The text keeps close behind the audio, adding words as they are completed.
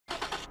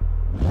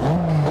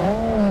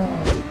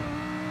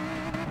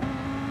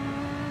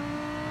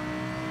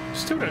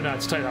Still don't know how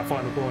to take that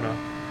final corner.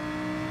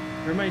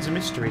 It remains a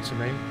mystery to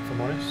me, if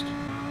I'm honest.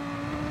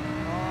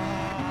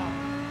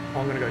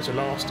 I'm going to go to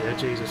last here,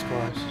 Jesus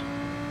Christ.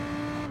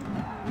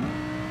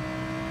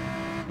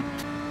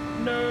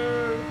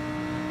 No!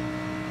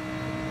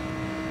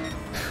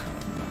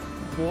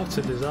 What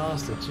a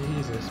disaster,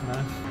 Jesus,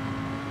 man.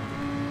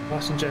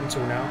 Nice and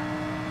gentle now.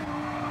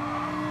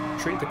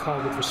 Treat the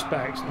car with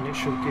respect and it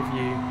should give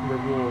you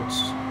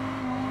rewards.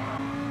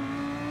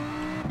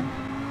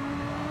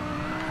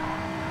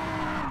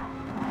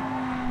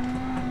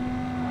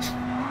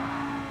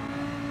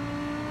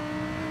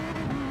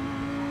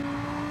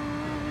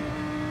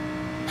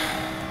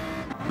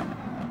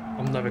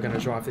 I'm never going to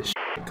drive this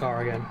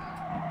car again.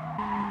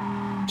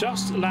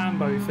 Just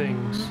Lambo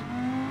things.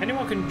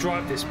 Anyone can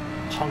drive this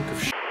hunk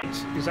of shit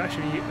is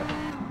actually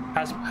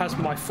has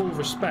my full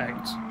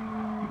respect.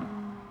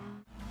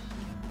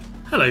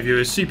 Hello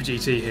viewers, Super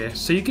GT here.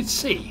 So you could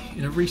see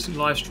in a recent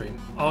live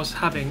stream I was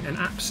having an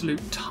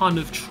absolute ton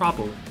of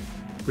trouble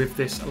with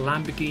this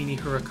Lamborghini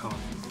Huracan.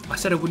 I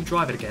said I wouldn't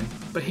drive it again,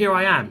 but here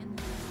I am,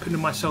 putting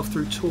myself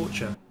through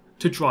torture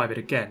to drive it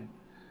again.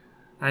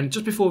 And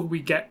just before we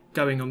get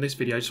going on this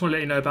video, I just want to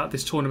let you know about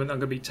this tournament that I'm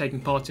going to be taking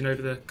part in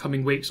over the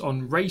coming weeks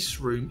on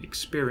RaceRoom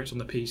Experience on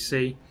the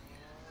PC.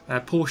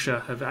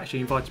 Porsche have actually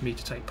invited me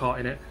to take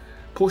part in it.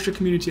 Porsche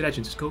Community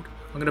Legends it's called.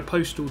 I'm going to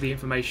post all the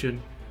information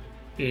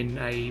in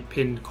a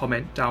pinned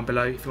comment down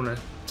below if you want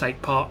to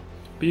take part.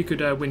 But you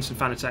could win some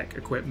Fanatec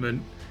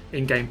equipment,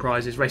 in-game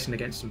prizes, racing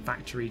against some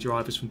factory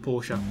drivers from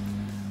Porsche.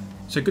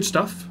 So good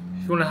stuff.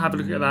 If you want to have a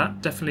look at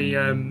that, definitely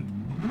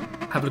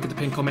have a look at the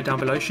pinned comment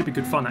down below. It should be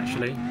good fun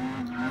actually.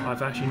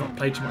 I've actually not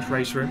played too much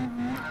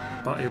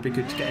RaceRoom, but it'll be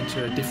good to get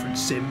into a different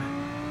sim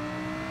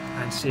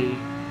and see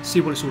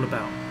what it's all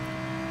about.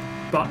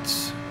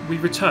 But we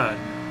return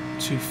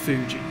to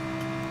Fuji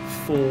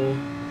for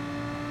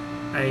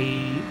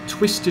a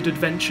twisted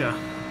adventure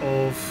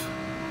of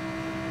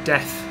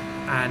death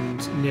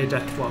and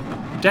near-death, well,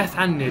 death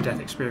and near-death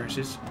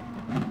experiences,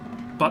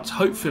 but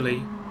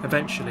hopefully,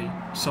 eventually,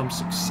 some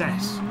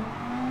success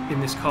in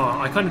this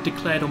car. I kind of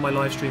declared on my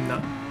live stream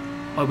that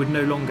I would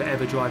no longer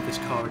ever drive this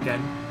car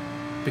again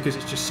because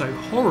it's just so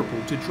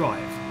horrible to drive.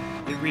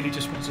 It really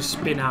just wants to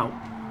spin out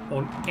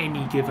on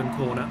any given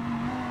corner.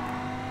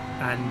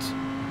 And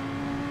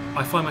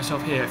I find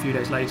myself here a few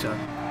days later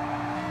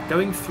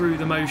going through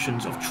the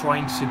motions of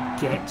trying to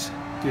get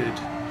good.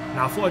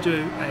 Now I thought I'd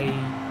do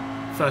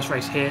a first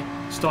race here,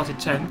 started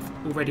 10th,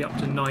 already up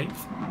to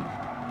 9th,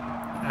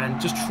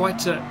 and just tried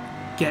to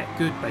get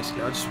good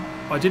basically.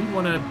 I didn't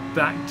want to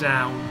back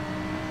down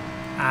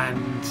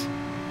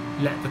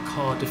and let the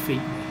car defeat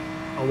me.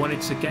 I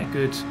wanted to get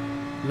good,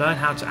 learn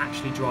how to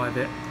actually drive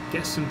it,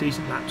 get some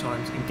decent lap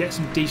times and get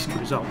some decent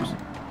results.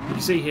 You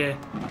can see here,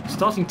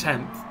 starting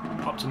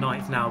 10th, up to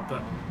 9th now,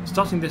 but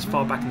starting this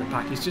far back in the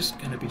pack is just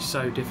going to be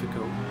so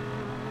difficult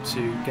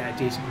to get a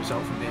decent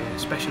result from here,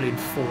 especially in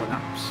 4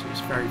 laps.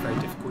 It's very, very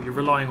difficult. You're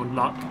relying on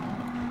luck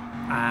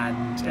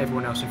and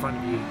everyone else in front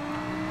of you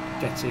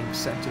getting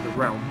set to the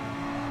realm,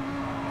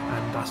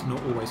 and that's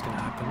not always going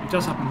to happen. It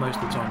does happen most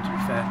of the time, to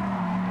be fair,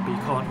 but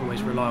you can't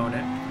always rely on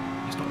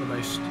it. It's not the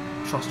most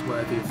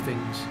trustworthy of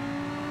things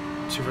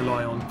to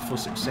rely on for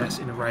success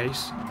in a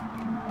race.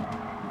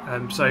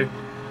 So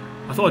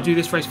I thought I'd do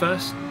this race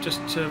first,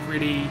 just to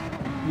really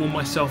warm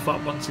myself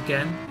up once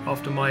again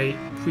after my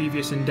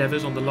previous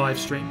endeavours on the live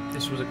stream.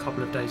 This was a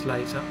couple of days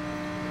later.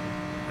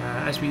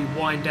 As we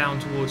wind down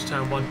towards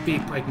turn 1,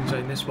 big braking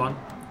zone this one.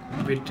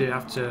 You really do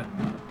have to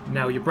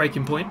nail your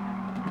braking point,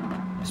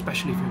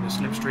 especially if you're in the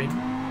slipstream,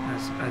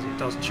 as it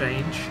does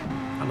change.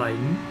 And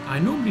I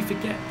normally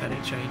forget that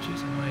it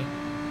changes and I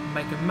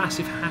make a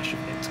massive hash of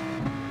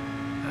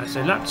it.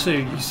 So lap 2,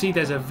 you see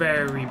there's a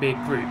very big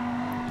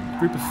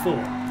group of 4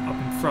 up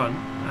in front,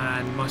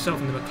 and myself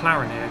and the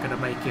McLaren here are going to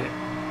make it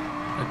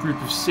a group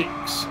of 6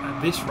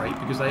 at this rate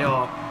because they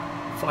are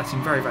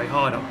fighting very, very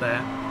hard up there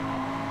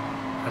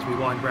as we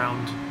wind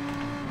round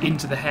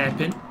into the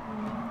hairpin.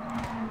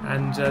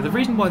 And the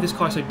reason why this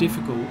car is so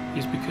difficult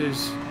is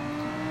because,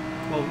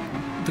 well,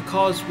 the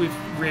cars with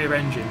rear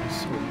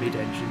engines or mid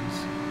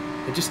engines,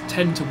 they just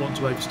tend to want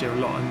to oversteer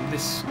a lot, and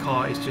this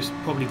car is just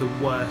probably the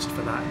worst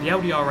for that. The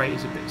Audi R8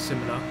 is a bit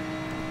similar,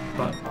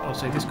 but I'll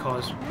say this car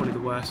is probably the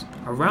worst.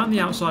 Around the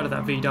outside of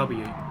that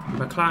VW,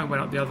 the McLaren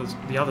went up the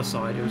other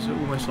side. It was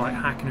almost like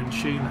Hakkinen and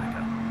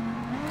Schumacher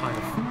kind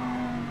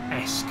of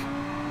esque.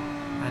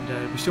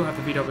 And we still have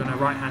the VW on the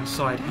right hand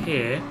side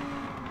here.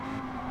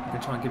 I'm going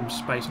to try and give him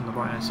space on the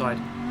right hand side,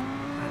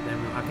 and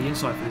then we'll have the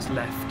inside for this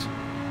left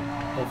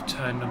of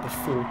turn number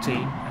 14,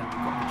 and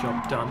we've got the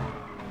job done.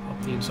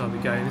 Up the inside we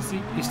go.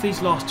 It's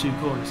these last 2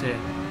 corners here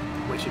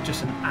which are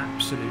just an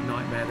absolute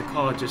nightmare. The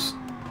car just,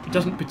 it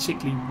doesn't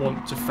particularly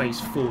want to face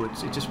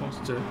forwards, it just wants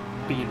to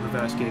be in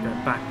reverse gear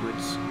going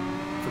backwards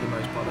for the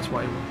most part. That's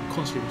why it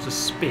constantly wants to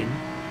spin.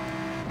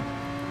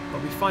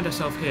 But we find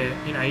ourselves here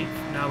in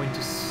 8th, now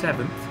into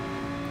 7th,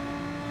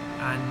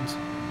 and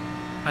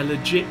a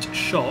legit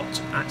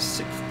shot at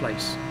 6th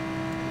place.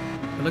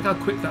 But look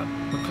how quick that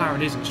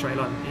McLaren is in a straight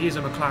line. It is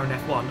a McLaren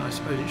F1. I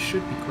suppose it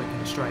should be quick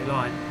in a straight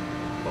line.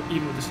 But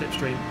even with the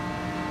slipstream,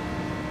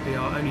 we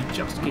are only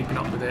just keeping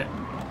up with it.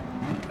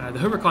 The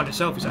Huracan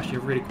itself is actually a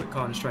really quick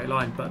car in a straight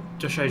line, but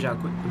just shows you how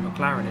quick the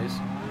McLaren is,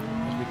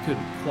 as we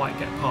couldn't quite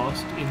get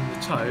past in the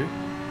tow.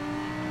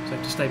 So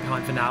have to stay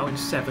behind for now in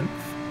 7th.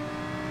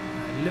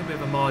 A little bit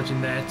of a margin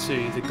there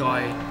to the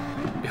guy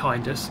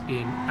behind us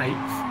in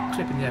 8th,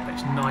 clipping the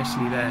apex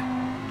nicely there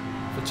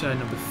for turn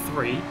number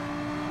 3.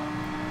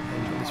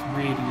 And you've got this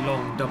really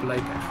long double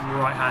apex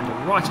right-hander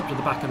right up to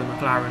the back of the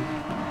McLaren,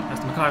 as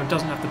the McLaren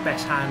doesn't have the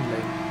best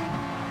handling,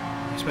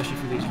 especially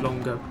for these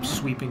longer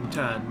sweeping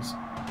turns.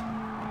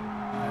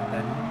 And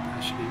then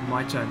actually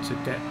my turn to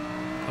get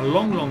a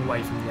long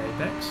way from the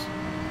apex,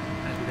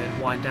 as we then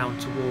wind down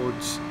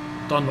towards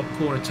Dunlop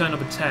corner, turn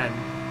number 10.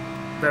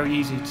 Very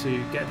easy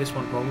to get this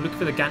one wrong. Look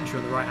for the gantry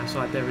on the right hand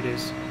side, there it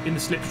is. In the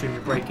slipstream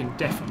we're braking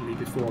definitely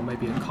before,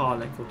 maybe a car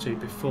length or two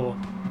before.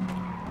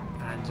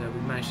 And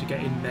we managed to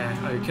get in there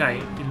okay.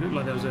 It looked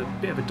like there was a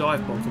bit of a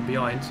dive bomb from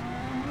behind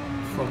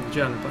from the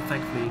German, but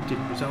thankfully it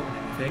didn't result in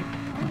anything.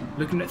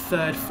 Looking at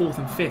 3rd, 4th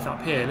and 5th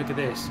up here, look at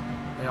this.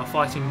 They are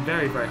fighting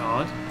very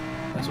hard.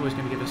 That's always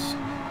going to give us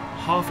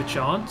half a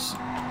chance,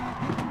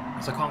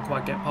 as I can't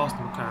quite get past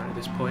the McLaren at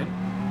this point.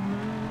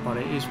 But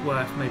it is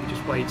worth maybe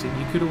just waiting.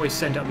 You could always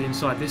send up the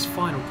inside. This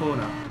final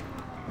corner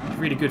is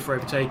really good for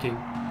overtaking.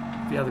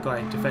 If the other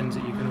guy defends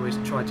it, you can always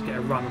try to get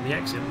a run on the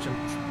exit, which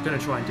I'm going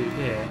to try and do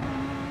here.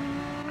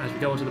 As we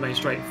go onto the main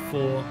straight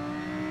for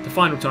the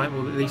final time,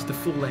 or at least the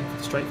full length of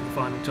the straight for the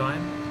final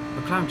time.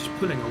 McLaren just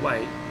pulling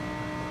away,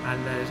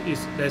 and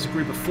there's a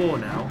group of 4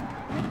 now,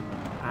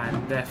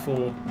 and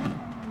therefore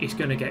it's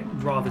going to get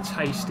rather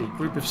tasty.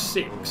 Group of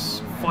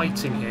 6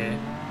 fighting here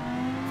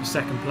for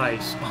 2nd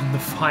place on the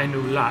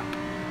final lap.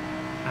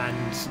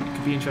 And it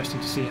could be interesting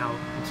to see how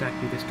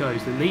exactly this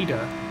goes. The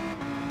leader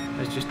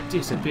has just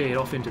disappeared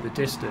off into the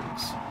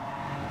distance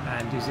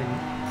and is in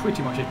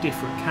pretty much a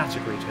different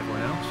category to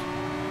everyone else.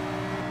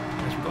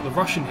 As we've got the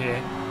Russian here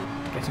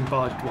getting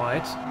barged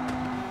wide,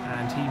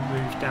 and he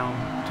moves down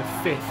to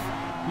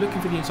 5th.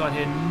 Looking for the inside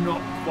here,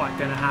 not quite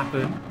going to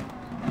happen.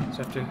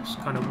 So have to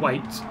kind of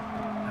wait.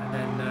 And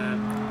then the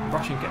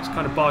Russian gets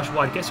kind of barged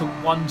wide, gets a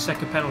 1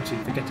 second penalty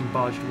for getting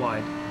barged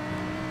wide.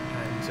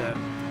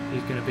 And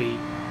he's going to be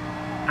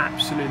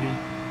absolutely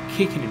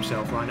kicking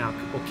himself right now,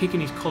 or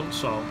kicking his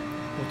console,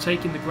 or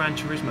taking the Gran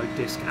Turismo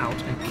disc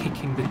out and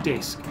kicking the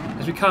disc.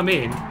 As we come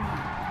in,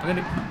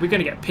 we're going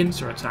to get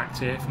pincer attacked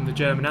here from the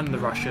German and the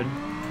Russian,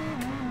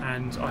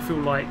 and I feel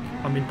like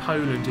I'm in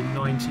Poland in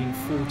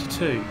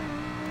 1942.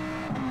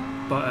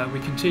 But we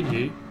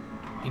continue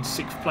in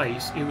 6th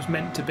place. It was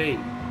meant to be.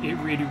 It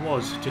really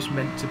was just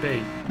meant to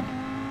be.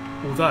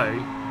 Although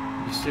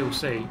you still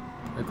see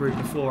a group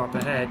of 4 up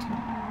ahead.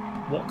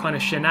 What kind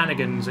of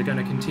shenanigans are going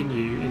to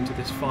continue into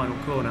this final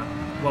corner?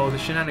 Well, the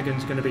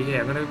shenanigans are going to be here.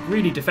 I'm going to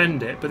really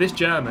defend it, but this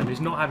German is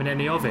not having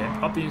any of it.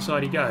 Up the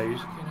inside he goes.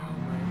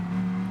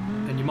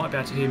 And you might be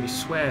able to hear me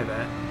swear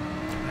there,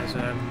 as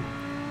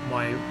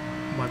my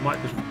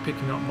mic was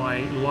picking up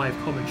my live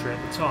commentary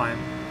at the time.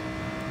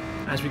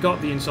 As we got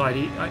the inside,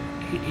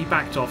 he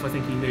backed off. I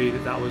think he knew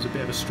that was a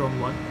bit of a strong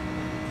one.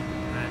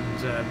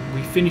 And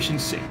we finish in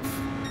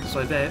 6th.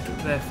 So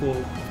therefore,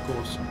 of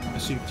course, a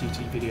Super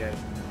GT video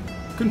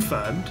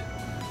confirmed.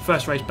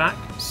 First race back,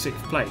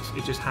 6th place.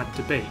 It just had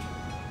to be.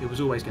 It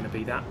was always going to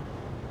be that.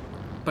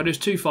 But it was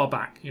too far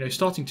back. You know,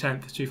 starting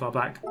 10th, too far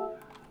back.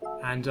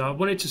 And I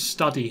wanted to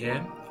study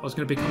here. I was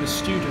going to become a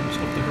student of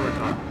the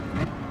Huracan,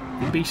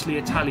 the beastly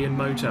Italian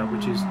motor,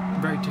 which is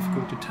very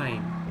difficult to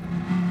tame.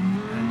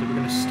 And we're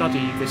going to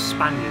study this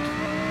Spaniard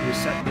who has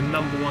set the #1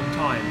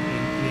 time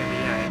in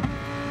NAMEHERE.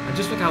 And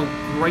just look how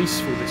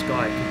graceful this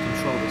guy can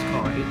control this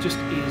car. It just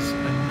is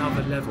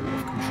another level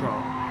of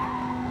control.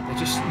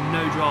 There's just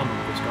no drama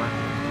with this guy.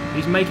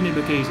 He's making it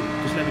look easy.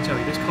 Just let me tell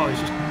you, this car is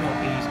just not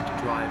easy to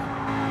drive.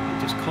 It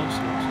just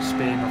constantly wants to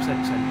spin. I've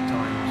said it so many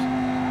times.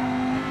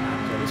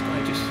 And this guy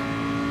just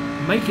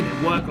making it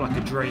work like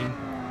a dream.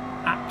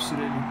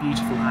 Absolutely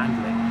beautiful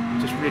handling.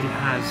 He just really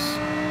has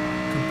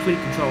complete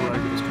control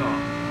over this car.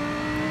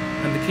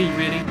 And the key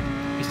really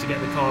is to get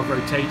the car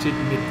rotated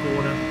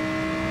mid-corner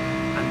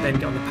and then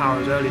get on the power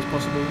as early as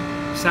possible.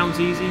 It sounds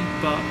easy,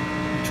 but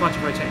you try to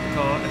rotate the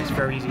car and it's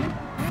very easy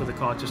for the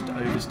car just to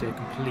oversteer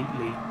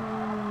completely.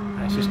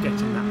 And it's just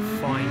getting that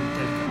fine,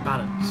 delicate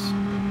balance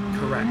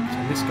correct.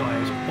 And this guy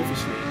has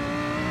obviously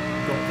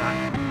got that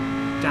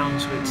down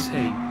to a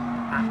T.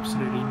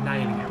 Absolutely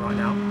nailing it right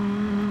now.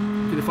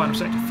 Do the final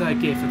sector, 3rd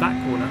gear for that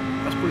corner.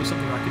 That's probably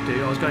something I could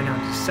do. I was going down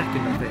to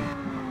 2nd, I think.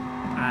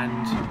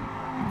 And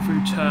through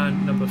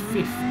turn number 15,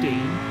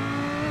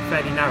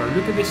 fairly narrow.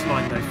 Look at this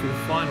line though through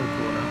the final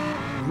corner.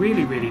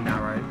 Really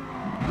narrow.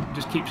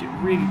 Just keeps it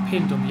really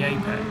pinned on the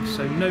apex,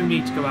 so no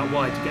need to go out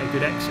wide to get a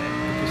good exit,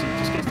 because it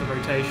just gets the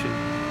rotation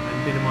and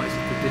minimises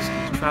the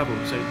distance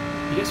travelled. So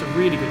he gets a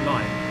really good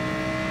line,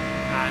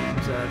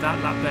 and that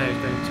lap there is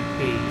going to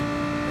be,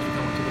 as we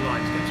come onto the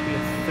line, it's going to be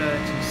a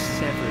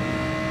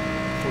 37.4.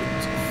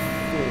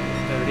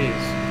 There it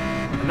is.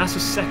 and that's a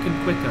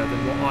second quicker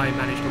than what I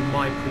managed on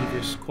my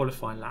previous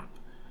qualifying lap.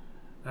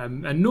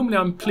 And normally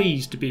I'm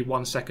pleased to be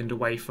 1 second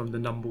away from the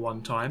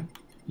 #1 time.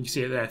 You can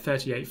see it there,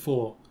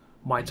 38.4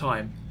 my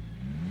time.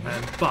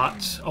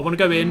 But I want to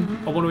go in,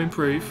 I want to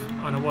improve,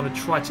 and I want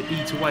to try to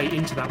eat away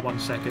into that 1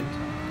 second.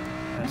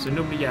 So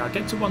normally, yeah, I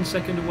get to 1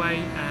 second away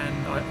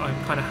and I'm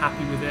kind of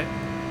happy with it,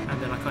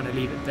 and then I kind of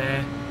leave it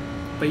there.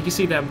 But you can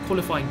see there I'm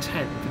qualifying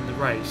 10th in the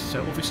race,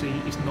 so obviously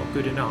it's not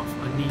good enough.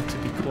 I need to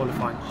be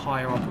qualifying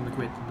higher up on the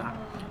grid than that.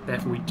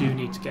 Therefore we do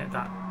need to get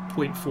that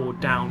 0.4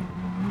 down,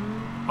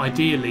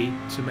 ideally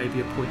to maybe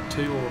a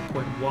 0.2 or a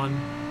 0.1,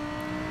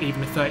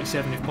 even a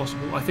 37 if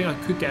possible. I think I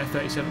could get a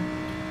 37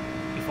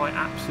 if I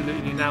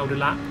absolutely nailed a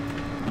lap,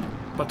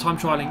 but time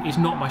trialling is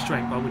not my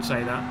strength, I would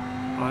say that.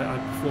 I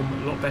perform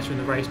a lot better in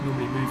the race,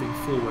 normally moving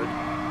forward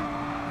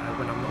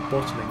when I'm not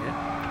bottling it,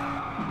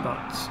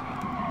 but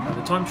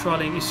the time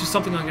trialling is just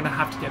something I'm going to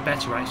have to get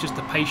better at. It's just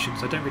the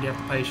patience. I don't really have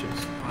the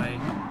patience. I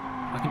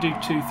can do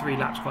 2-3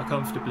 laps quite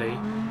comfortably,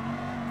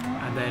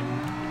 and then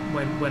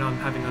when I'm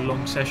having a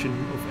long session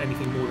of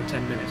anything more than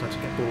 10 minutes I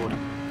just get bored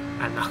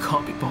and I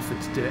can't be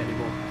bothered to do it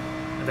anymore,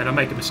 and then I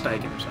make a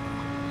mistake and I'm like,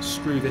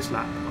 screw this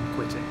lap, I'm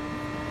quitting.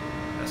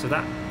 So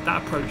that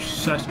approach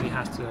certainly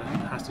has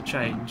to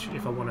change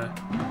if I want to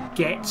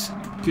get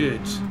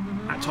good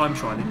at time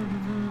trialling.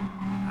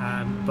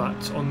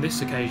 But on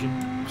this occasion,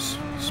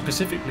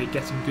 specifically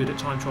getting good at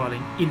time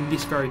trialling in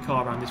this very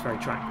car around this very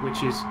track,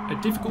 which is a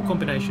difficult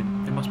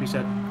combination, it must be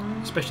said,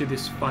 especially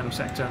this final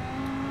sector.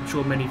 I'm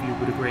sure many of you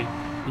would agree.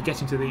 You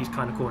get into these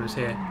kind of corners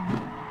here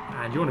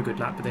and you're on a good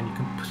lap, but then you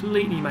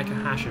completely make a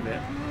hash of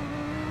it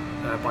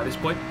by this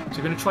point. So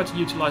we're going to try to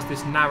utilise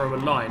this narrower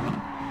line,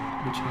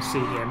 which you can see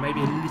here, maybe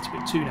a little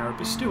bit too narrow,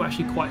 but still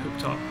actually quite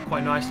hooked up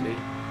quite nicely.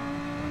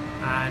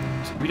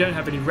 And we don't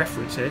have any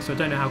reference here, so I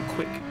don't know how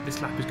quick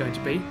this lap is going to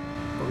be,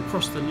 but we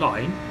crossed the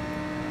line.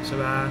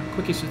 So our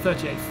quickest is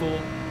 38.4,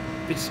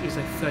 this is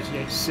a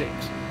 38.6.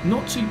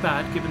 Not too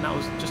bad, given that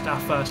was just our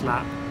first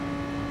lap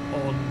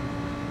on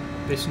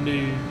this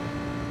new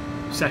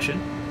session.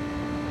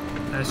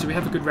 So we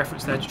have a good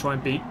reference there to try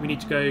and beat. We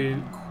need to go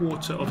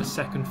 1/4 of a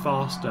second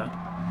faster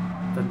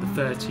than the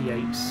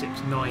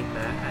 38.69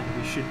 there, and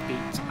we should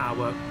beat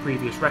our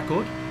previous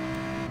record.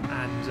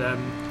 And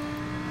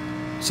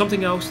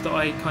something else that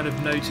I kind of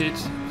noted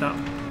that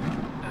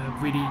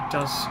really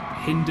does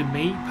hinder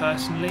me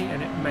personally,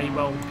 and it may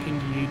well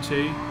hinder you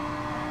too,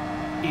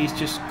 is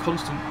just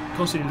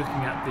constantly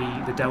looking at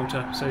the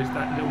delta. So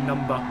that little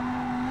number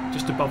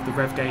just above the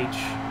rev gauge,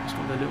 it's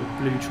got the little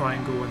blue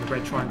triangle and the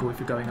red triangle if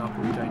you're going up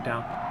or you're going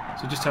down.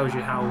 So it just tells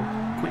you how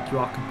quick you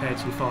are compared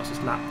to your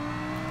fastest lap.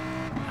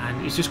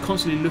 And it's just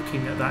constantly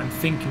looking at that and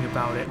thinking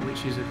about it,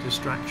 which is a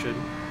distraction.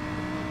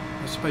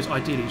 I suppose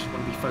ideally you just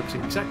want to be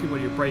focusing exactly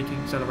when you're braking,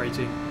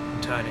 accelerating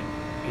and turning.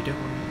 You don't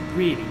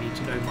really need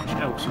to know much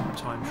else on the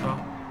time trial,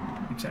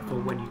 except for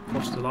when you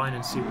cross the line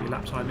and see what your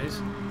lap time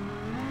is.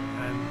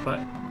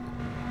 But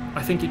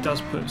I think it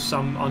does put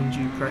some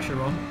undue pressure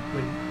on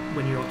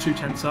when you're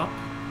 2/10 up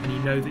and you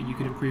know that you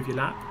can improve your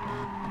lap,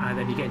 and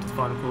then you get into the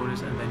final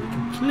corners and then you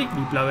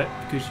completely blow it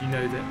because you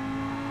know that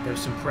there's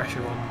some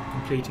pressure on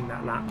completing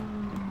that lap.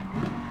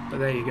 But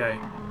there you go.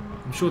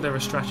 I'm sure there are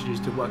strategies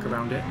to work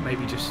around it,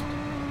 maybe just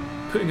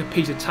putting a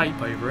piece of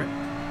tape over it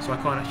so I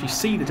can't actually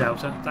see the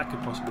delta. That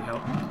could possibly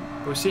help.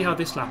 But we'll see how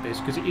this lap is,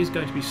 because it is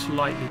going to be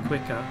slightly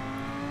quicker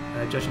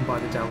judging by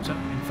the delta.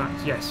 In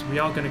fact, yes, we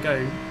are going to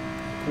go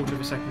 1/4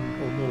 of a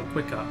second or more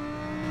quicker.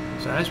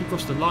 So as we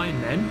cross the line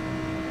then,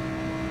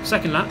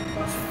 second lap,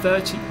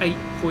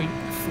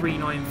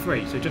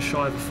 38.393, so just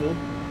shy of a 4, a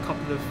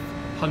couple of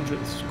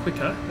hundredths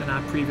quicker than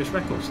our previous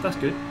record, so that's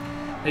good.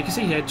 Now you can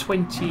see here,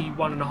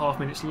 21.5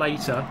 minutes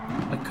later,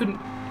 I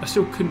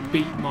still couldn't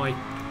beat my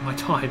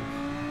time.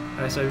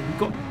 So we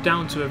got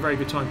down to a very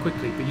good time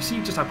quickly, but you see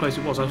just how close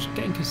it was. I was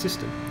getting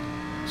consistent.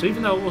 So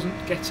even though I wasn't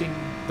getting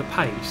the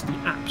pace, the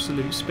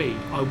absolute speed,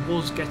 I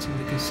was getting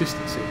the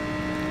consistency.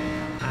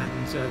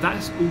 And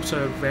that's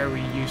also a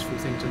very useful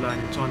thing to learn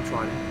in time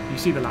trialling. You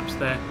see the laps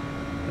there,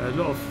 a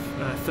lot of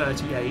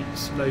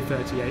 38s, low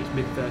 38s,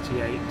 mid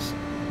 38s,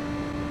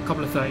 a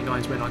couple of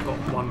 39s when I got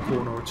one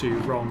corner or two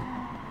wrong.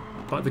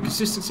 But the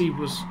consistency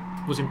was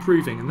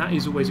improving, and that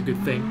is always a good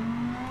thing,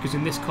 because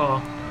in this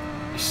car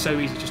it's so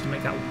easy just to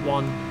make that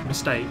one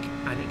mistake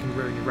and it can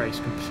ruin your race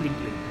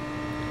completely,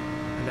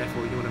 and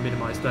therefore you want to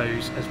minimise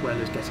those as well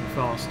as getting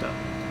faster.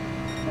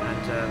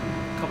 And a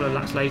couple of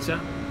laps later,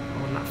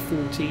 on lap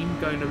 14,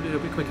 going a little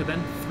bit quicker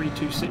then,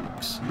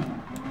 3.26.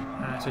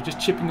 So just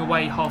chipping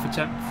away half a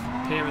tenth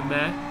here and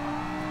there.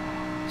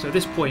 So at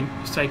this point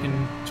it's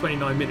taken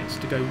 29 minutes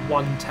to go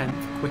 1/10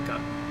 quicker.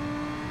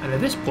 And at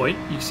this point,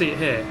 you can see it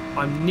here,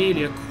 I'm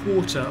nearly a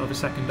 1/4 of a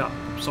second up.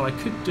 So I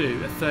could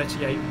do a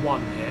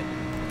 38.1 here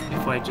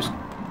if I just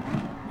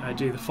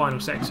do the final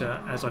sector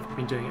as I've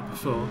been doing it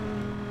before.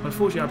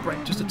 Unfortunately, I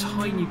braked just a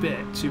tiny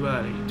bit too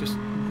early, just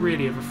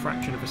really of a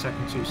fraction of a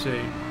second too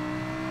soon,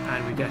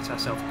 and we get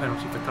ourselves a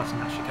penalty for cutting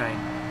that chicane.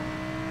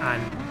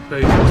 And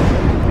boom,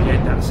 we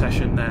end that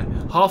session there.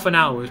 Half an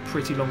hour was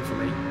pretty long for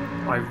me.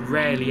 I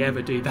rarely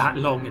ever do that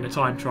long in a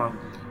time trial.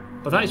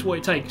 But that is what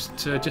it takes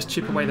to just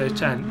chip away those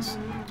tenths,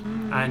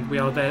 and we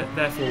are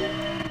therefore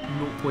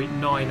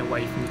 0.9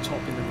 away from the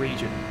top in the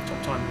region,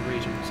 top time in the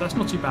region. So that's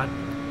not too bad.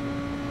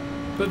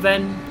 But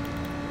then,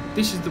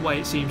 this is the way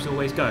it seems to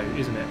always go,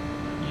 isn't it?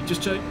 You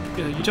just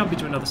you jump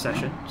into another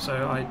session. So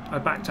I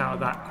backed out of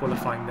that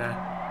qualifying there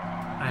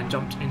and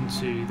jumped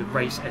into the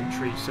race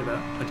entry so that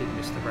I didn't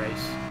miss the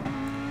race.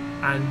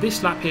 And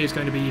this lap here is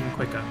going to be even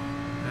quicker.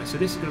 So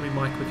this is going to be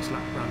my quickest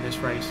lap around this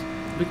race.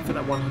 Looking for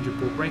that 100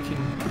 ball, braking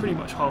pretty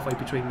much halfway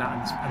between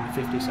that and the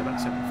 50, so about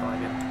 75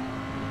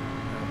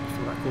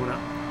 before that corner.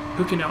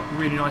 Hooking out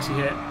really nicely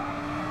here.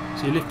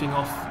 So you're lifting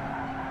off,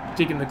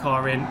 digging the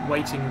car in,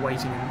 waiting,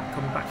 and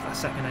coming back to that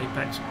second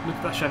apex. Look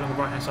at that shed on the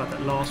right hand side,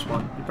 that last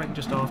one. You're braking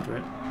just after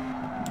it.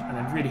 And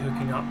then really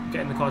hooking up,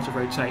 getting the car to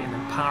rotate, and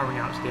then powering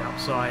out to the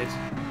outside.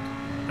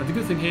 And the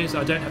good thing here is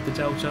that I don't have the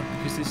delta,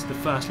 because this is the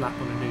first lap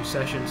on a new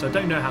session, so I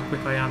don't know how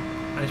quick I am,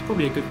 and it's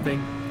probably a good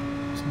thing.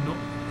 It's not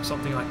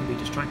something I can be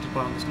distracted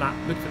by on this lap.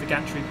 Looking for the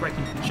gantry,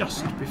 braking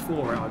just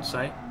before it, I'd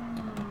say,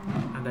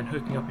 and then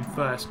hooking up in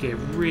first gear,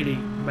 really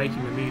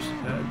making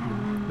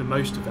the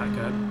most of that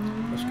curve.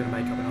 I was going to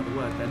make up another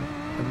word then.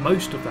 The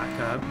most of that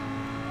curve.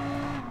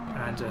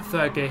 And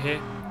third gear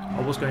here.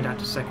 I was going down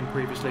to second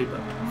previously, but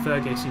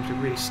third gear seems to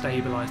really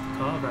stabilise the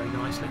car very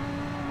nicely.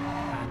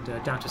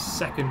 And down to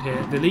second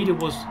here. The leader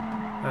was,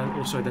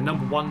 the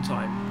number one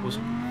time was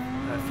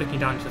flicking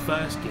down to the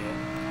first gear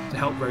to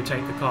help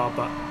rotate the car,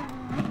 but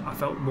I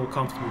felt more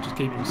comfortable just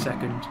keeping in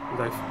second,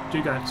 although I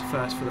do go into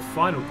first for the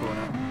final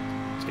corner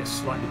to get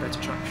slightly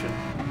better traction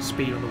and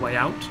speed on the way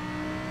out.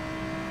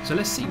 So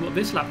let's see what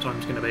this lap time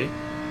is going to be.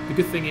 The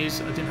good thing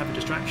is I didn't have a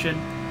distraction.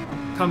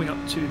 Coming up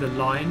to the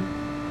line,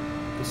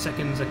 the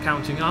seconds are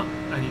counting up,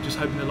 and you're just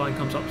hoping the line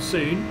comes up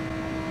soon.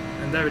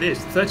 And there it is,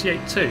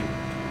 38.2.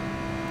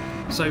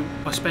 So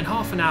I spent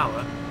half an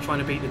hour trying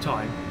to beat the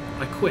time.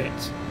 I quit,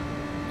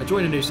 I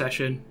joined a new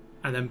session,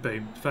 and then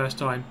boom, first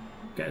time,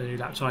 getting the new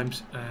lap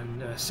times,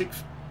 and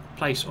 6th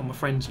place on my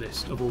friends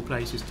list of all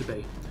places to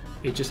be.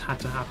 It just had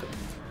to happen.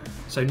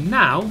 So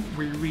now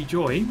we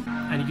rejoin,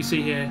 and you can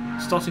see here,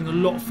 starting a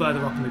lot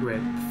further up in the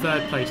grid,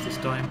 third place this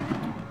time,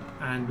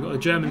 and we've got the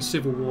German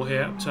Civil War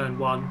here up turn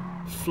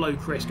 1, Flo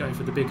Chris going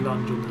for the big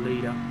lunge on the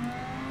leader,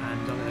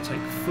 and I'm going to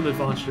take full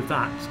advantage of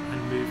that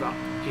and move up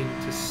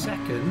into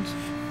second.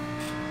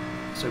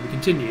 So we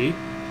continue,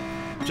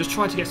 just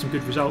try to get some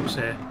good results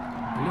here.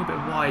 A little bit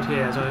wide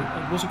here, as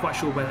I wasn't quite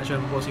sure where that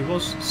German was. He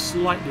was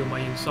slightly on my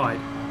inside,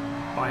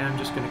 but I am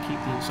just going to keep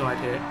the inside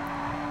here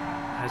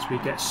as we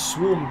get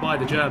swarmed by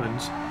the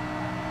Germans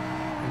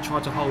and try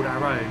to hold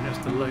our own as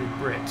the lone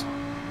Brit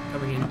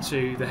coming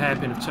into the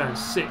hairpin of turn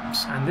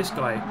 6. And this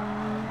guy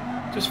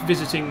just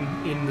visiting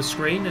in the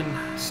screen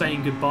and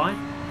saying goodbye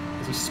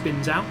as he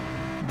spins out.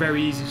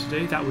 Very easy to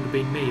do. That would have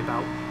been me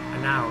about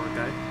an hour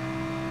ago.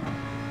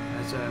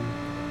 As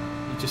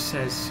he just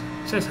says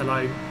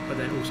hello, but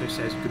then also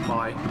says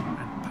goodbye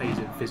and pays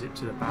a visit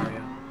to the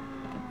barrier.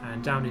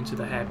 And down into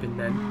the hairpin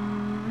then.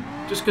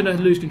 Just going to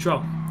lose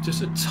control.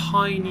 Just a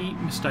tiny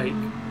mistake.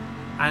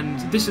 And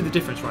this is the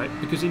difference, right?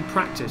 Because in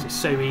practice it's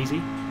so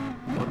easy.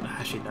 Well,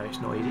 actually no, it's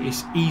not easy.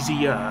 It's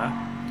easier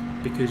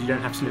because you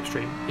don't have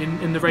slipstream.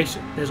 In the race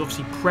there's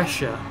obviously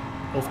pressure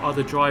of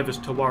other drivers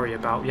to worry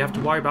about. You have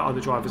to worry about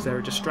other drivers. They're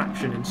a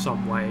distraction in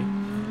some way.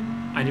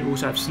 And you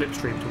also have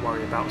slipstream to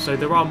worry about. So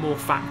there are more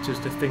factors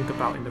to think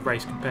about in the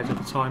race compared to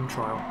the time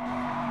trial.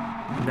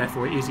 And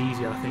therefore it is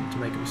easier, I think, to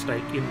make a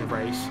mistake in the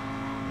race,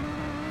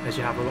 as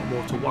you have a lot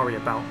more to worry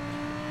about.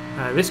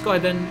 This guy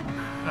then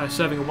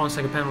serving a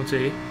 1-second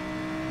penalty.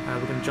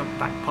 We're going to jump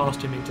back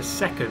past him into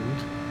second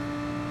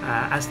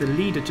as the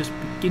leader just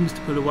begins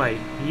to pull away.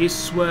 He is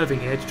swerving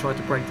here to try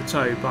to break the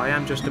toe, but I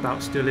am just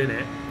about still in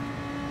it,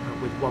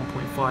 with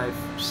 1.5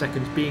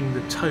 seconds being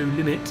the toe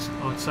limit,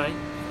 I'd say.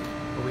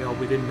 But we are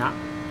within that.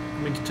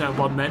 Coming to turn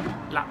 1 then,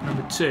 lap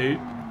number 2,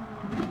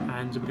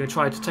 and we're going to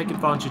try to take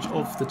advantage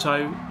of the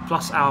toe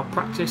plus our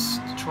practice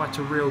to try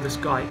to reel this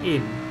guy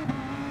in.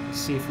 Let's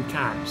see if we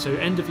can. So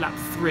end of lap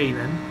 3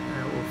 then,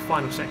 or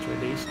final sector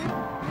at least.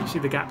 You see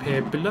the gap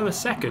here below a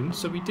second,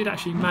 so we did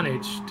actually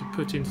manage to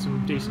put in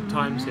some decent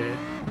times here.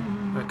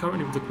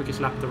 Currently with the quickest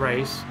lap of the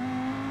race,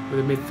 with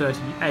a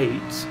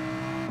mid-38,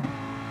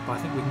 but I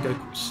think we can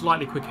go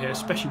slightly quicker here,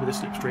 especially with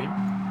the slipstream.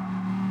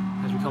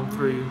 As we come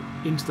through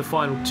into the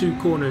final 2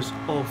 corners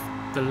of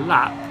the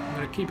lap, I'm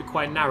going to keep it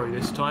quite narrow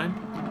this time,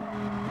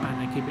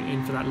 and then keep it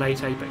in for that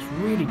late apex.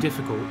 Really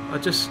difficult. I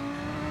just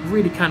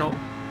really cannot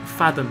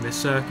fathom this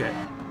circuit,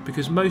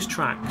 because most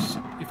tracks,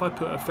 if I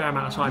put a fair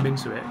amount of time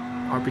into it,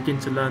 I begin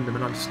to learn them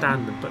and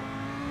understand them, but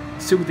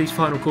still with these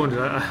final corners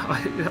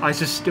I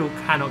just still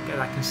cannot get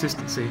that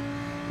consistency.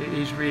 It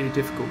is really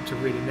difficult to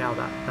really nail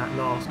that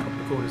last couple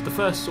of corners. The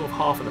first sort of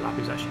half of the lap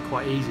is actually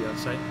quite easy, I'd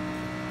say,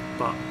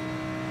 but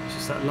it's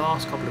just that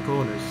last couple of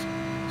corners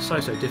so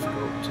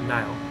difficult to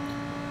nail.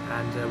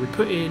 And we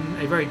put in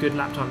a very good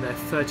lap time there,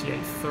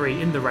 38.3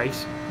 in the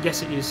race.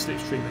 Yes, it is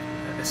slipstream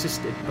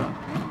assisted, but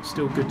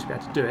still good to be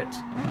able to do it.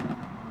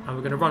 and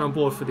we're going to run on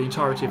board for the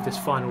entirety of this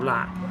final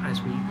lap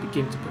as we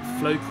begin to put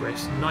Flo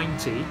Chris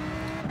 90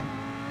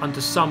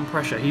 under some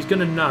pressure. He's going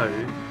to know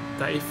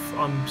that if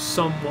I'm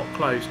somewhat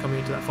close coming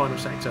into that final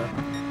sector,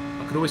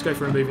 I could always go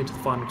for a move into the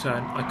final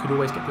turn. I could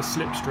always get the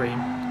slipstream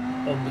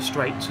on the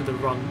straight to the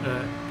run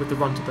with the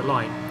run to the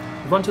line.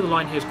 The run to the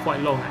line here is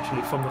quite long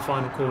actually, from the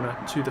final corner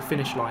to the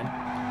finish line,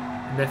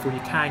 and therefore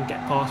you can get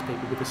past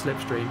people with the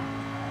slipstream,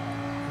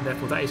 and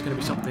therefore that is going to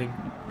be something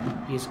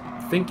he's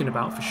thinking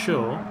about for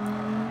sure,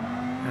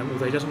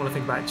 although he doesn't want to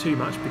think about it too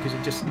much because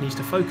he just needs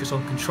to focus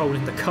on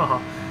controlling the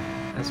car,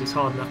 as it's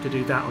hard enough to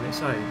do that on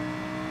its own.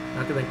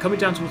 Now then, coming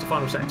down towards the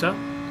final sector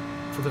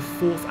for the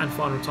fourth and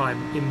final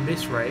time in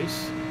this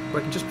race,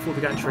 braking just before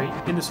the gantry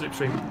in the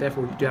slipstream,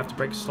 therefore you do have to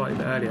brake slightly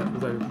bit earlier,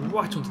 although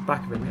right onto the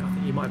back of him, I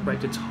think you might have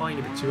braked a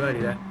tiny bit too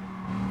early there,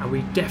 and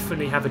we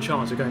definitely have a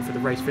chance of going for the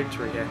race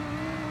victory here.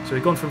 So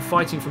we've gone from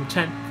fighting from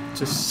 10th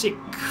to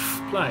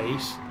 6th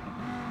place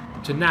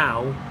to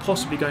now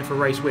possibly going for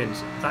race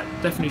wins. That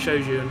definitely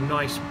shows you a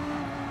nice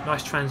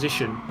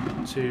transition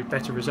to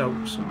better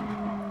results,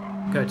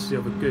 courtesy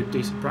of a good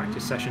decent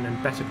practice session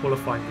and better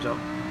qualifying result.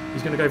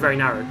 He's going to go very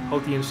narrow,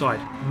 hold the inside.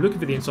 I'm looking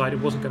for the inside, it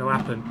wasn't going to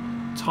happen.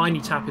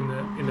 Tiny tap in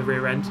the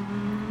rear end,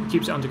 he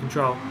keeps it under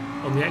control.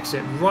 On the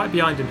exit, right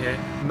behind him here,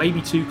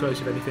 maybe too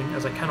close if anything,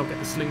 as I cannot get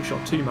the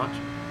slingshot too much,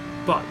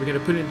 but we're going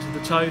to put it into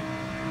the toe,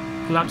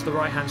 pull out to the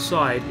right hand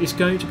side. It's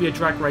going to be a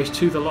drag race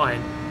to the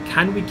line.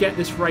 Can we get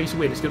this race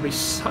win? It's going to be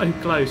so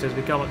close as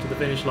we come up to the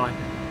finish line,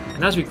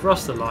 and as we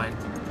cross the line,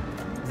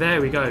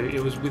 there we go,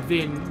 it was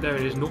within, there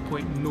it is,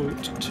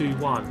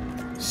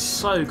 0.021,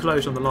 so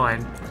close on the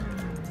line.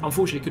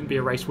 Unfortunately it couldn't be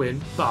a race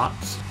win, but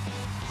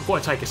I've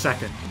got to take a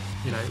second.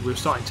 You know, we were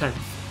starting 10th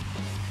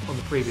on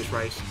the previous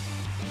race.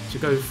 To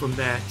go from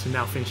there to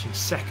now finishing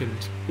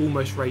second,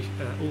 almost a race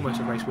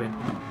win,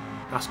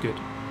 that's good.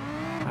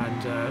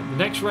 And the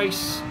next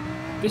race,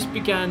 this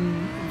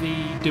began the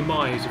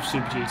demise of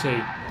Super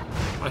GT.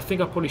 I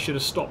think I probably should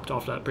have stopped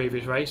after that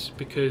previous race,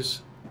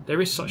 because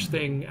there is such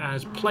thing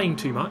as playing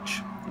too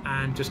much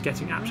and just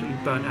getting absolutely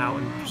burnt out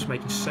and just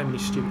making so many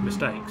stupid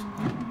mistakes.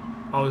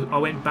 I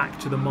went back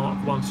to the Mark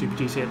 1 Super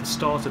GT at the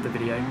start of the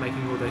video,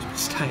 making all those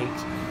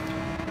mistakes.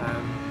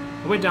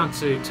 I went down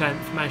to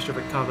 10th, managed to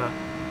recover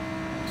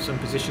some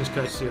positions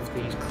courtesy of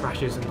these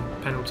crashes and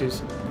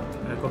penalties.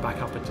 Got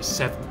back up into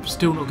 7th.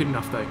 Still not good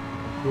enough though.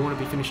 We want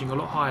to be finishing a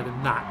lot higher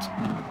than that.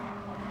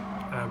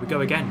 We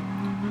go again.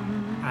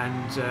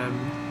 And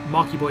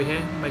Marky Boy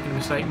here, making a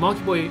mistake.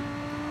 Marky Boy,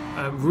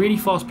 really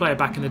fast player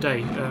back in the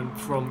day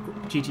from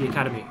GT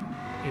Academy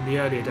in the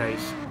earlier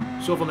days.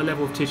 Sort of on the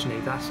level of Tidgney,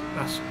 that's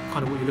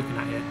kind of what you're looking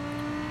at here.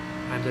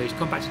 And he's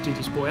come back to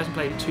GT Sport. He hasn't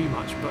played it too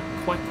much, but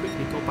quite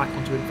quickly got back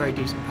onto a very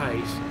decent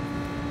pace.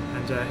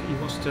 And he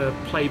wants to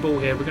play ball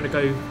here. We're going to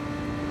go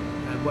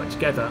and work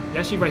together. He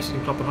actually races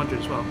in Club 100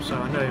 as well, so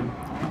I know him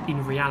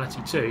in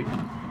reality too.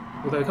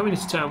 Although coming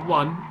into turn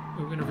 1,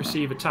 we're going to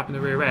receive a tap in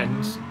the rear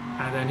end,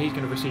 and then he's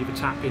going to receive a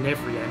tap in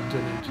every end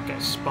and then get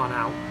spun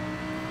out.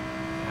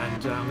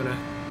 And I'm going to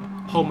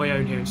hold my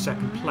own here in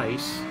second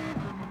place.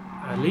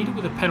 Lead it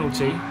with a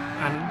penalty,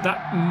 and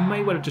that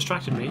may well have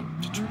distracted me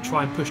to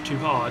try and push too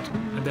hard,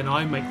 and then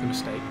I make the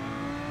mistake.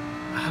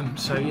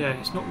 So yeah,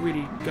 it's not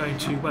really going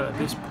too well at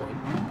this point.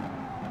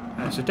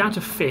 So down to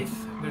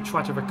 5th, I'm going to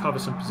try to recover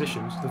some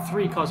positions. The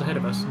 3 cars ahead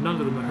of us, none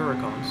of them are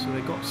Huracans, so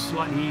they've got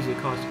slightly easier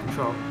cars to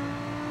control.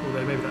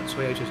 Although maybe that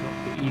Toyota's not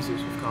the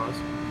easiest of cars,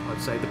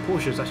 I'd say. The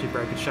Porsche is actually a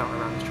very good shout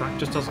around this track,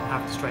 just doesn't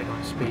have the straight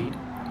line speed.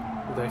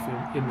 Although if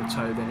you're in the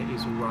toe, then it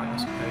is alright, I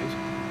suppose.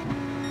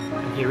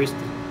 And here is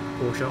the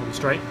Porsche on the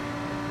straight,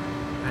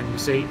 and you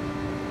see,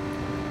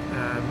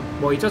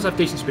 well, he does have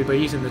decent speed, but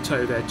he's in the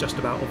toe there, just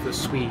about of the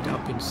Swede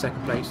up in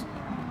second place.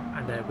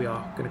 And there we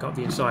are, going to go up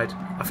the inside.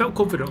 I felt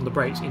confident on the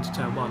brakes into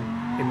turn 1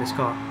 in this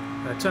car.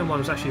 Turn 1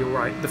 was actually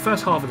alright. The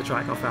first half of the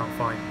track I found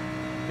fine.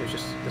 It was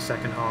just the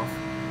second half,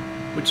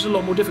 which is a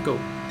lot more difficult.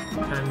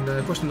 And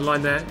crossing the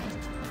line there,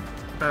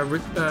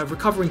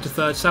 recovering to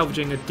 3rd,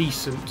 salvaging a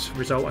decent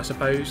result, I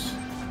suppose.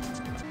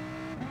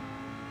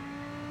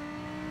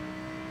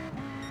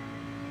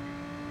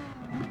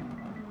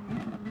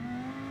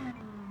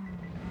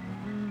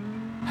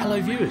 Hello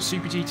viewers,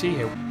 Super GT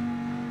here.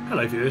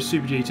 Hello viewers,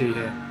 Super GT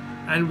here.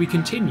 And we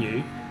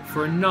continue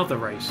for another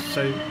race.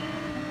 So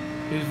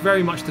it was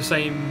very much the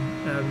same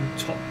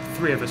top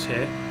 3 of us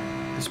here.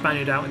 The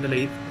Spaniard out in the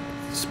lead.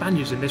 The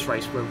Spaniards in this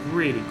race were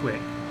really quick.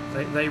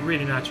 They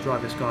really know how to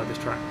drive this car at this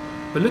track.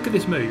 But look at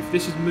this move.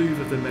 This is move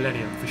of the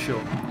millennium for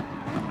sure.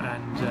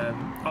 And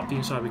up the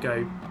inside we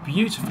go,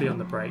 beautifully on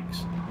the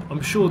brakes.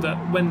 I'm sure that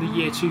when the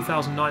year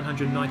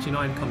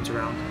 2999 comes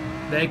around,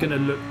 they're going to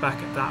look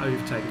back at that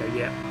overtake and go,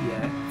 yeah,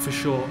 for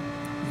sure,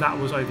 that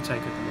was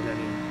overtake of the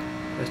millennium.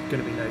 There's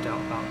going to be no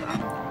doubt about that.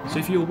 So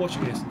if you're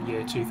watching this in the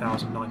year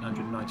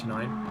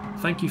 2999,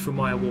 thank you for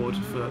my award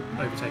for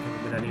overtaking the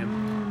millennium,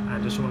 and I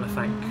just want to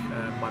thank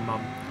my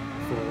mum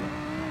for,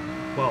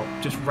 well,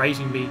 just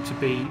raising me to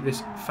be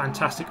this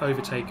fantastic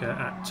overtaker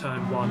at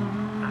turn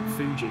 1 at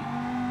Fuji.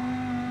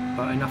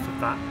 But enough of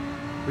that.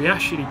 We're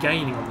actually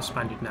gaining on the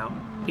Spaniard now.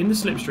 In the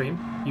slipstream,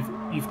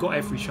 you've got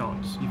every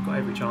chance. You've got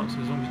every chance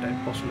as long as you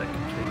don't bottleneck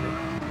completely,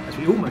 as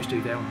we almost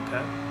do there on the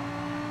curve.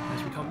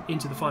 As we come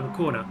into the final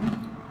corner,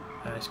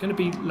 it's going to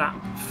be lap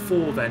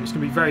 4 then. It's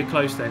going to be very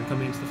close then,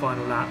 coming into the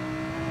final lap.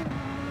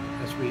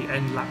 As we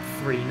end lap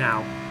 3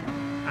 now.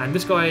 And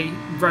this guy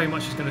very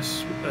much is going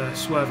to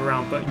swerve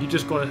around, but you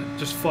just got to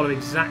just follow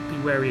exactly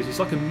where he is. It's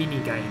like a mini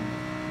game.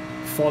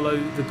 Follow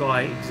the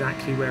guy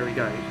exactly where he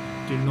goes.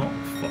 Do not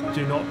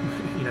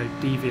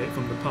deviate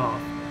from the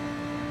path.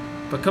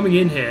 But coming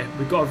in here,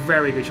 we've got a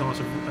very good chance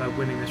of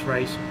winning this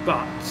race.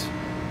 But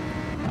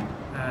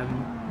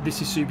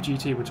this is Super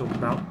GT we're talking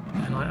about,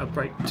 and I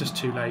brake just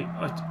too late.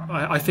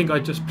 I think I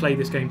just played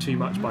this game too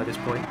much by this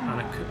point,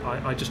 and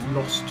I just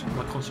lost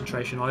my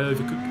concentration. I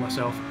overcooked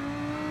myself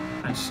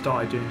and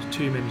started doing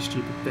too many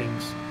stupid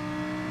things.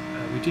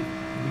 We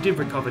did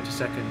recover to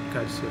second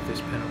courtesy of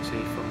this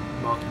penalty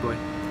from Marky Boy.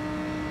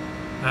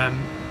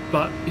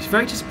 But it's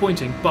very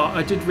disappointing. But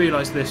I did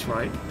realise this,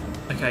 right?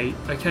 Okay,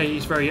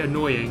 it's very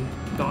annoying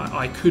that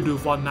I could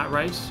have won that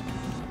race,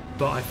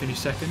 but I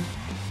finished second.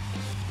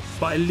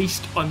 But at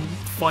least I'm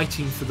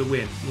fighting for the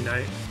win, you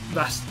know.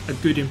 That's a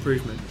good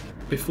improvement.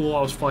 Before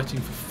I was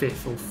fighting for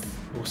 5th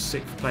or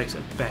 6th place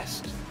at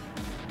best.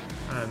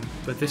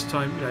 But this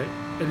time, you know,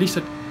 at least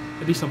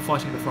I'm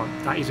fighting at the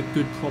front. That is a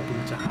good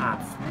problem to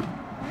have.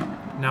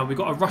 Now we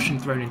got a Russian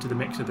thrown into the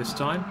mixer this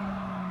time,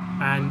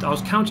 and I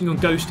was counting on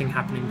ghosting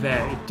happening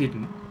there. It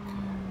didn't,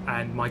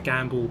 and my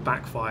gamble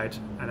backfired,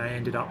 and I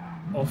ended up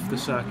off the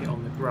circuit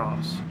on the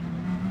grass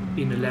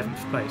in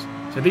 11th place.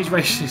 So these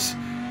races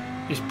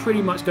is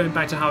pretty much going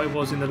back to how it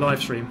was in the live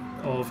stream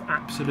of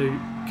absolute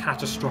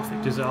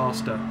catastrophic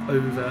disaster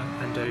over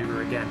and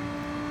over again.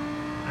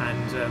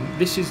 And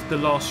this is the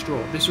last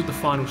straw. This was the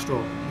final straw.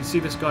 You can see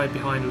this guy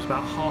behind was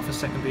about half a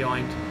second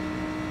behind,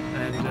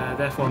 and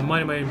therefore I'm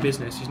minding my own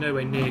business. He's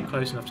nowhere near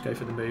close enough to go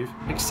for the move,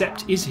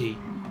 except is he?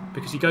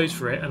 Because he goes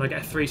for it and I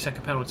get a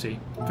 3-second penalty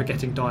for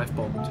getting dive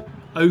bombed.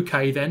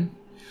 Okay then.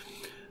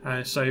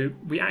 So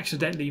we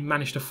accidentally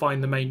managed to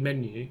find the main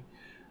menu,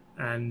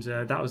 and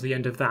that was the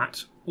end of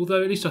that.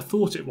 Although at least I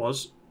thought it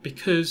was,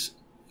 because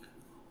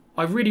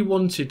I really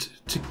wanted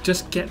to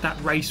just get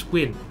that race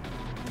win,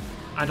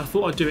 and I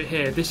thought I'd do it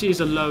here. This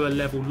is a lower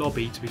level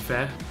lobby, to be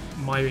fair.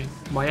 My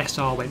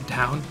SR went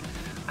down,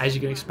 as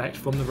you can expect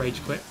from the rage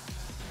quit.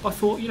 I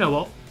thought, you know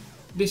what,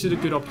 this is a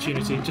good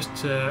opportunity just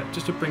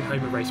to bring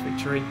home a race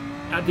victory.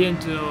 At the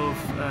end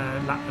of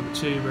lap number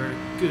 2, we're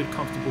a good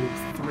comfortable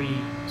 3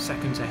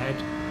 seconds ahead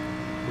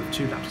with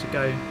 2 laps to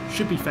go.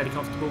 Should be fairly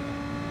comfortable.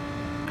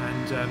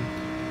 And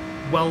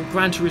well,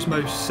 Gran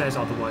Turismo says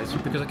otherwise,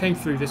 because I came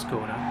through this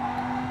corner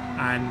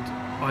and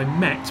I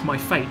met my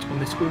fate on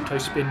this auto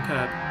spin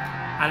curb,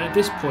 and at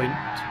this point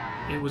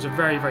it was a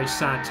very, very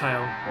sad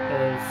tale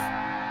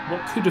of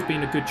what could have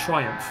been a good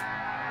triumph,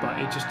 but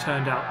it just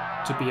turned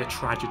out to be a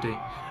tragedy,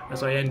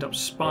 as I end up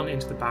spun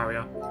into the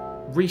barrier,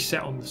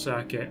 reset on the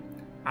circuit,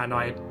 and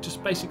I had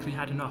just basically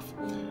had enough.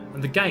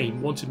 And the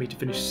game wanted me to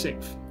finish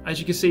 6th. As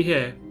you can see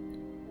here,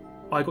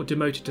 I got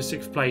demoted to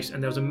 6th place,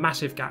 and there was a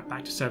massive gap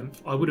back to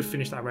 7th. I would have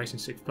finished that race in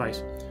 6th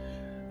place.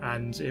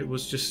 And it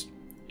was just,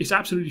 it's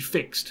absolutely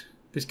fixed.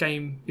 This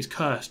game is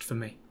cursed for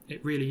me.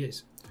 It really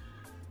is.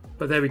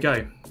 But there we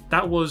go.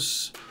 That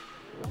was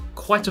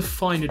quite a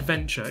fine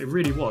adventure. It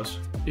really was.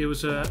 It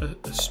was a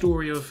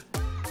story of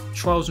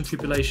trials and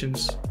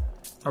tribulations,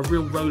 a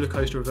real roller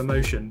coaster of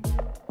emotion.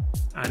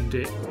 And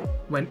it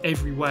went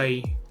every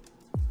way,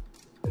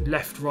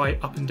 left,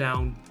 right, up and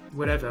down,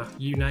 whatever,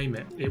 you name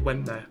it, it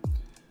went there.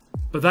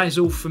 But that is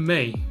all from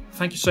me.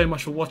 Thank you so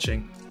much for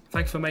watching.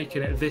 Thanks for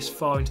making it this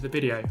far into the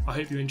video. I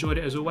hope you enjoyed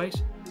it as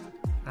always.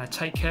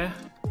 Take care,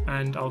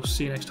 and I'll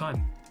see you next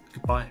time.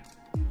 Goodbye.